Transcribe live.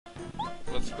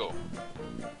Let's go.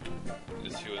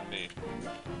 It's you and me.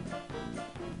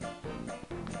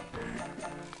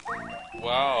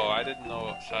 Wow, I didn't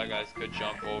know Shy Guys could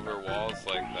jump over walls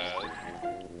like that.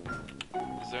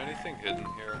 Is there anything hidden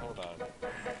here? Hold on.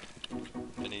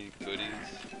 Any goodies?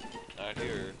 Not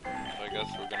here. So I guess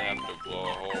we're gonna have to blow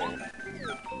a hole.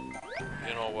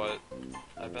 You know what?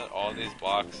 I bet all these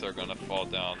blocks are gonna fall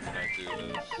down when I do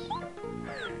this.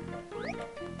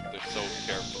 They're so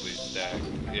carefully stacked.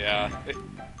 Yeah.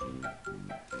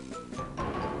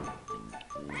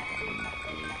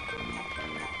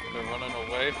 They're running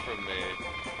away from me.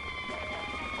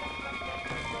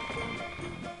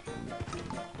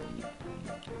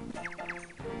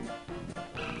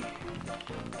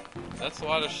 That's a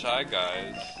lot of Shy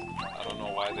Guys. I don't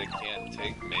know why they can't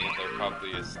take me. They're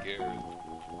probably as scared.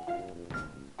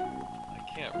 I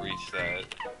can't reach that.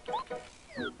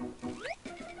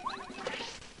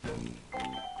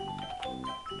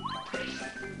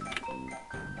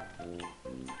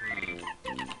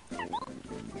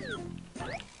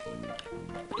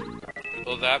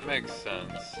 Well, that makes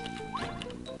sense.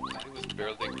 He was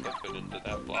barely clipping into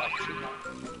that block.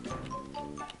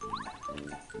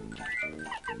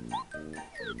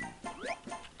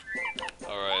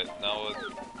 Alright, now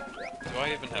do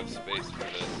I even have space for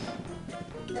this?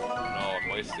 No, I'm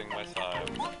wasting my time.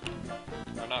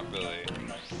 Or not really.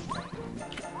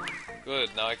 Good,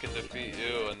 now I can defeat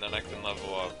you and then I can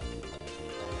level up.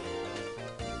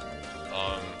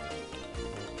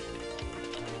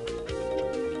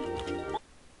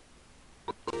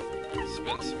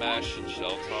 Spin Smash and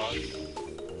Shell Toss.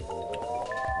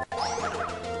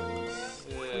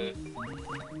 Yeah.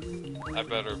 I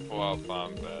better pull out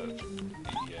Bomb Bet.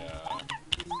 Yeah.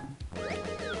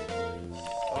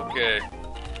 Okay.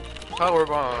 Power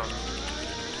Bomb.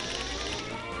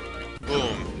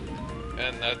 Boom.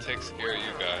 And that takes care of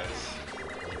you guys.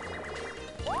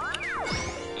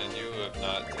 And you have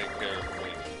not taken care of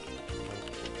me.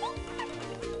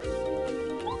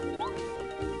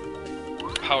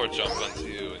 Power jump onto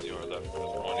you and you are left with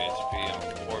 1 HP and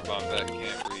poor Bombette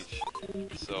can't reach.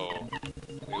 So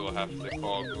we will have to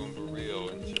call Goomba Rio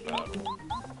into battle.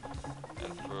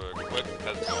 And for a quick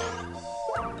heads up.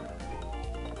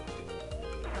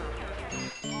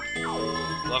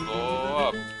 Level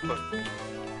up!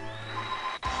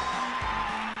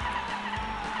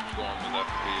 Going with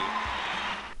FP.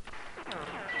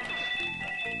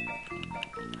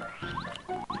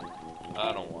 I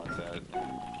don't want that.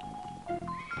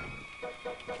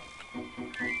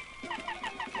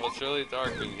 Well, it's really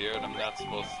dark in here and I'm not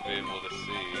supposed to be able to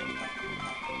see.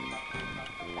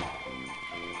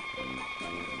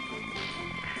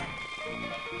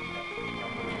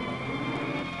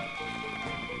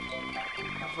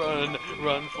 Run,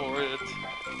 run for it.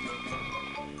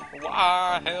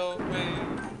 Why, help me.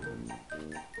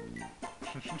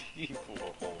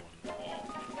 Evil hole in the wall.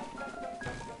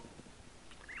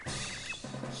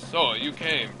 So, you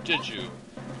came, did you?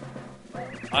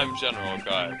 I'm General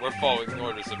Guy. We're following the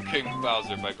orders of King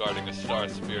Bowser by guarding a star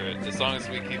spirit. As long as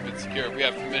we keep it secure, we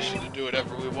have permission to do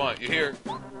whatever we want. You hear?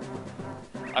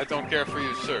 I don't care for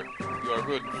you, sir. You are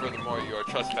rude, and furthermore, you are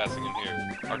trespassing in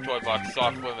here. Our toy box is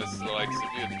off limits to the likes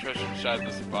of you. The treasure inside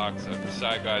this box are for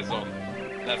Shy Guys only.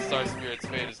 And that star spirit's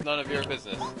fate is none of your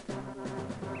business.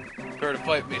 Prepare to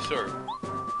fight me, sir.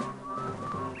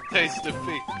 Taste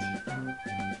defeat.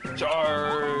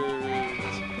 Charge!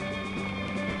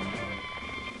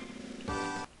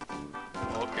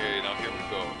 Okay, now here we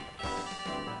go.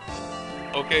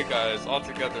 Okay guys, all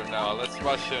together now. Let's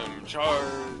rush him. Charge!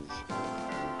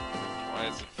 Why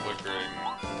is it flickering?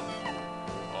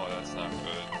 Oh, that's not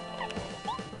good. Oh,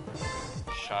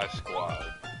 well. Shy Squad.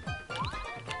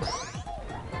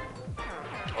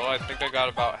 Oh, I think I got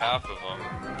about half of them.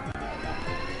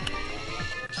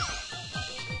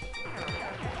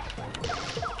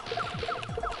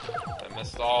 I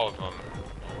missed all of them.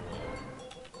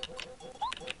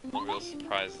 No real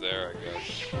surprise there, I guess.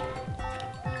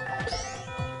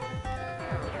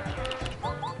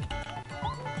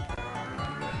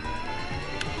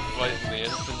 Fighting the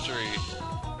infantry.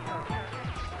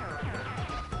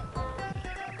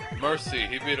 Mercy,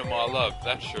 he beat them all up.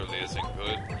 That surely isn't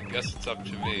good. I guess it's up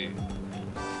to me.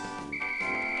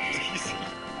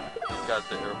 You got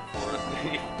the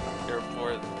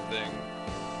airport thing.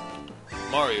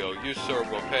 Mario, you sir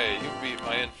will pay. You beat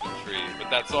my infantry, but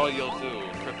that's all you'll do.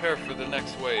 Prepare for the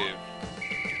next wave.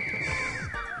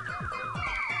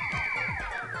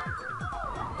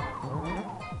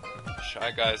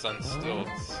 Shy Guys on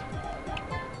stilts.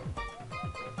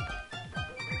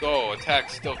 Go, attack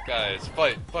stilt guys.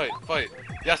 Fight, fight, fight.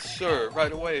 Yes, sir.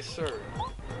 Right away, sir.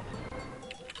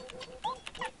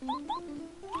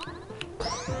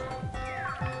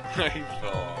 He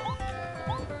fell off.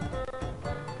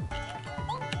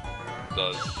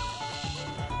 Does.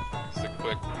 It's a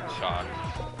quick shock.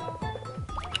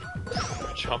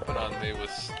 Jumping on me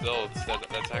with stilts,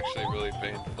 that's actually really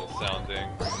painful sounding.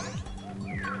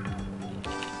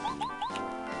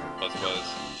 Buzz.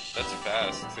 That's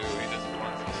fast too, he just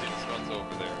runs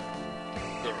over there.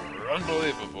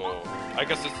 Unbelievable. I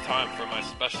guess it's time for my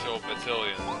special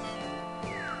battalion.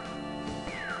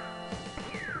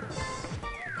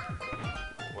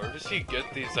 Where does he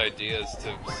get these ideas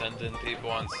to send in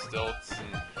people on stilts,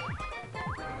 and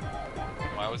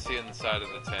why was he inside of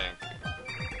the tank?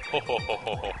 Ho ho ho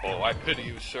ho ho ho, I pity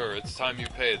you, sir. It's time you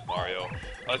paid, Mario.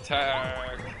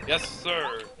 Attack! Yes,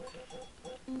 sir!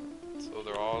 So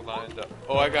they're all lined up.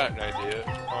 Oh, I got an idea.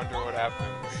 I wonder what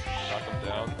happens. Knock them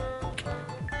down.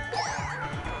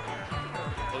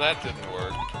 Well, that didn't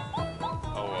work.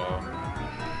 Oh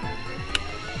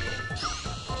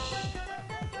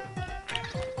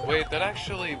well. Wait, that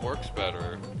actually works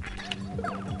better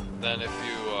than if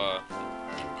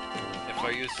I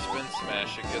use Spin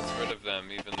Smash, it gets rid of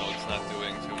them, even though it's not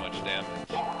doing too much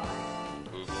damage.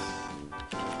 Oops.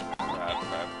 Crap.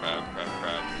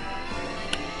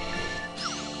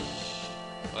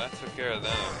 Well, that took care of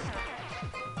them.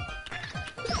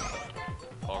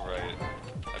 Alright.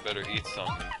 I better eat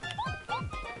something.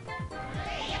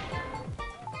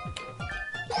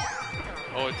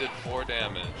 Oh, it did 4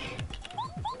 damage.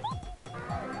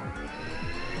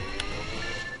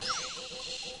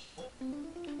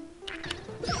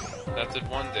 That did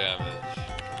 1 damage.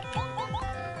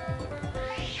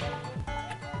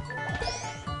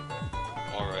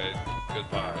 Alright,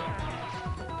 goodbye.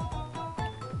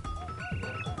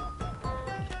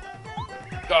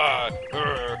 God!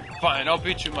 Fine, I'll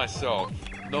beat you myself.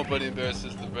 Nobody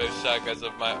embarrasses the brave shy guys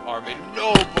of my army.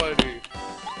 Nobody!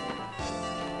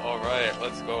 Alright,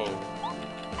 let's go.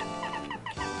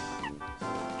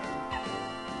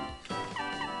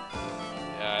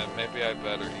 Yeah, maybe I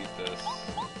better eat this.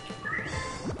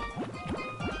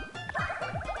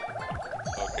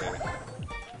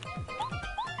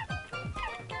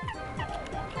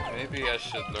 Maybe I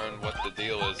should learn what the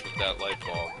deal is with that light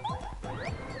bulb.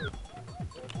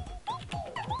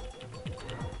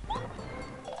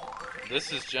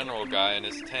 This is General Guy and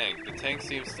his tank. The tank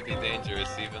seems to be dangerous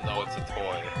even though it's a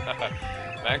toy.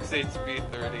 Max HP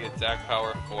 30, attack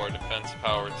power 4, defense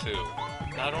power 2.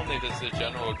 Not only does the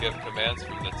General give commands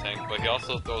from the tank, but he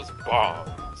also throws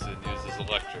bombs and uses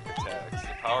electric attacks.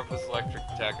 The power of his electric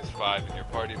attack is 5, and your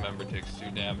party member takes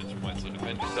 2 damage points, so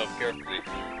defend yourself carefully.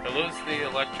 He'll lose the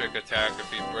electric attack if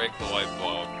you break the light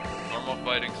bulb. Normal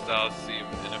fighting styles seem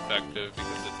ineffective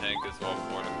because the tank is well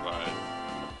fortified.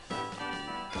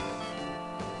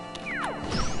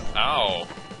 Ow!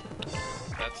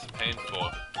 That's painful.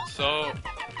 So,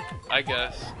 I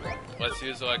guess, let's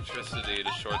use electricity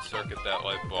to short circuit that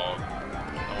light bulb.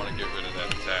 I want to get rid of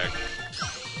that attack.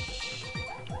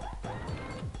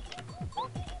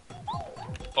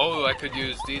 Oh, I could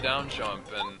use D down jump,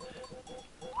 and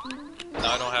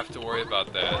now I don't have to worry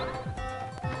about that.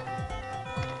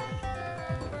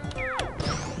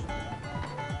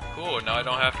 Cool, now I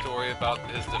don't have to worry about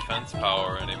his defense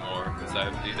power anymore, because I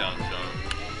have D down jump.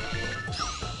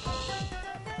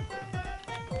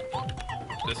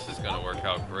 This is gonna work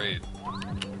out great.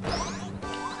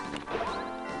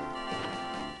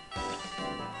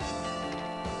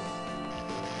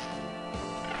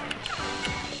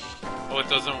 Oh, it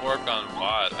doesn't work on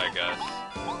Watt, I guess.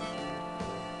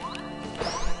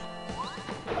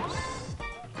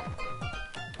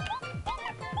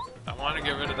 I want to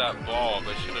get rid of that ball,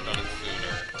 but I should have done it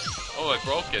sooner. Oh, I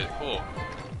broke it. Cool.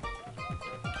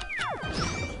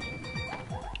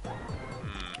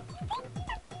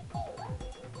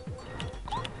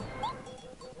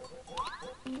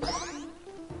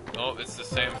 Oh, it's the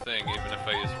same thing, even if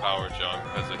I use power jump,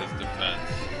 because of his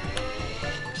defense.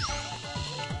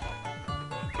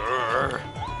 Grrr.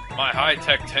 My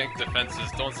high-tech tank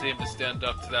defenses don't seem to stand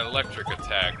up to that electric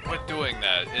attack. Quit doing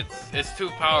that. It's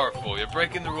too powerful. You're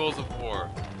breaking the rules of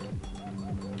war.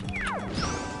 There's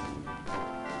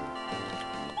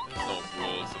no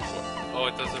rules of war. Oh,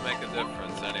 it doesn't make a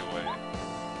difference anyway.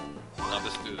 I'll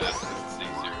just do this because it's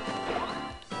easier.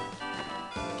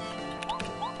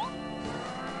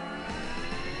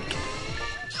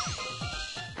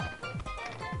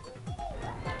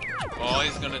 All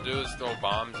he's gonna do is throw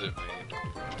bombs at me.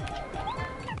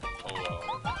 Oh well.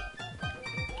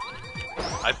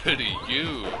 I pity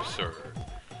you, sir.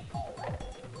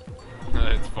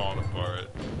 It's falling apart.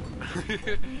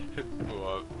 Go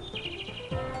up.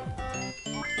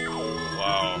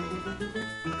 Wow.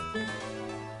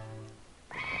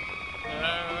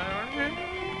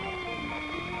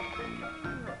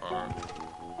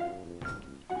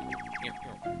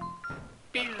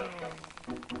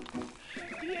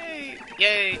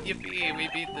 Yay, yippee, we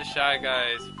beat the Shy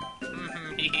Guys.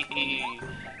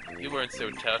 You weren't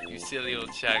so tough, you silly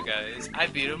old Shy Guys. I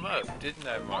beat him up, didn't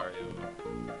I, Mario?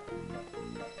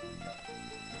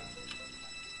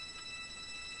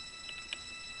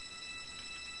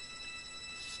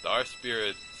 Star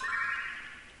Spirit.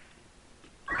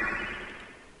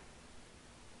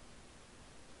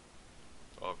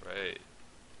 Alright.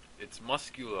 It's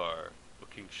Muscular,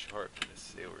 looking sharp in a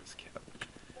sailor's cap.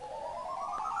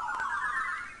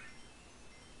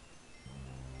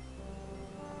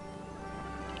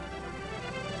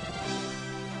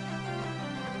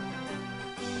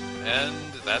 And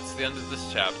that's the end of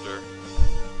this chapter.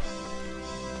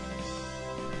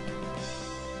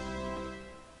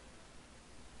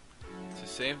 To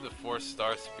save the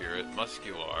 4-star spirit,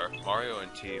 Muscular, Mario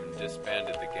and team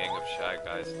disbanded the gang of Shy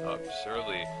Guys up.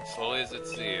 Surely, slowly as it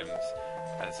seems,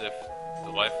 as if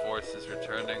the life force is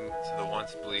returning to the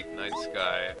once bleak night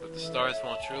sky, but the stars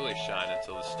won't truly shine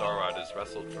until the Star Rod is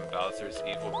wrestled from Bowser's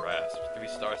evil grasp. 3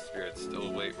 star spirits still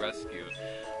await rescue.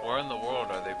 Where in the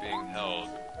world are they being held?